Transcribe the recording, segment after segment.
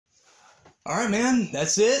All right, man.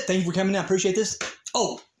 That's it. Thank you for coming down. Appreciate this.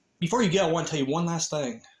 Oh, before you go, I want to tell you one last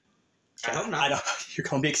thing. I hope not. You're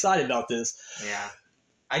going to be excited about this. Yeah.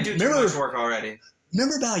 I do too much work already.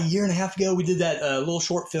 Remember about a year and a half ago, we did that little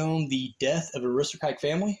short film, The Death of Aristocratic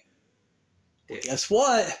Family? Dude. Guess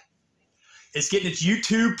what? It's getting its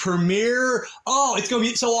YouTube premiere. Oh, it's going to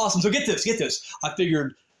be so awesome. So get this. I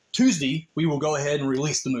figured Tuesday, we will go ahead and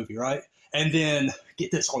release the movie, right? And then, get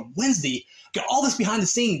this, on Wednesday, got all this behind the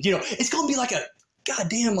scenes. You know, it's going to be like a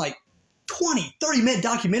goddamn, 20, 30-minute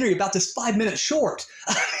documentary about this 5-minute short.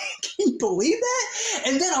 Can you believe that?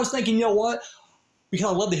 And then I was thinking, you know what? Because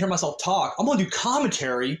I love to hear myself talk, I'm going to do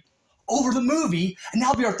commentary over the movie, and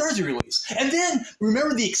that'll be our Thursday release. And then,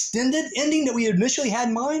 remember the extended ending that we initially had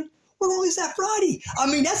in mind? We're going to release that Friday. I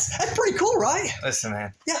mean, that's pretty cool, right? Listen,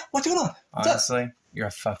 man. Yeah, what's going on? Honestly, you're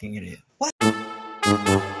a fucking idiot. What?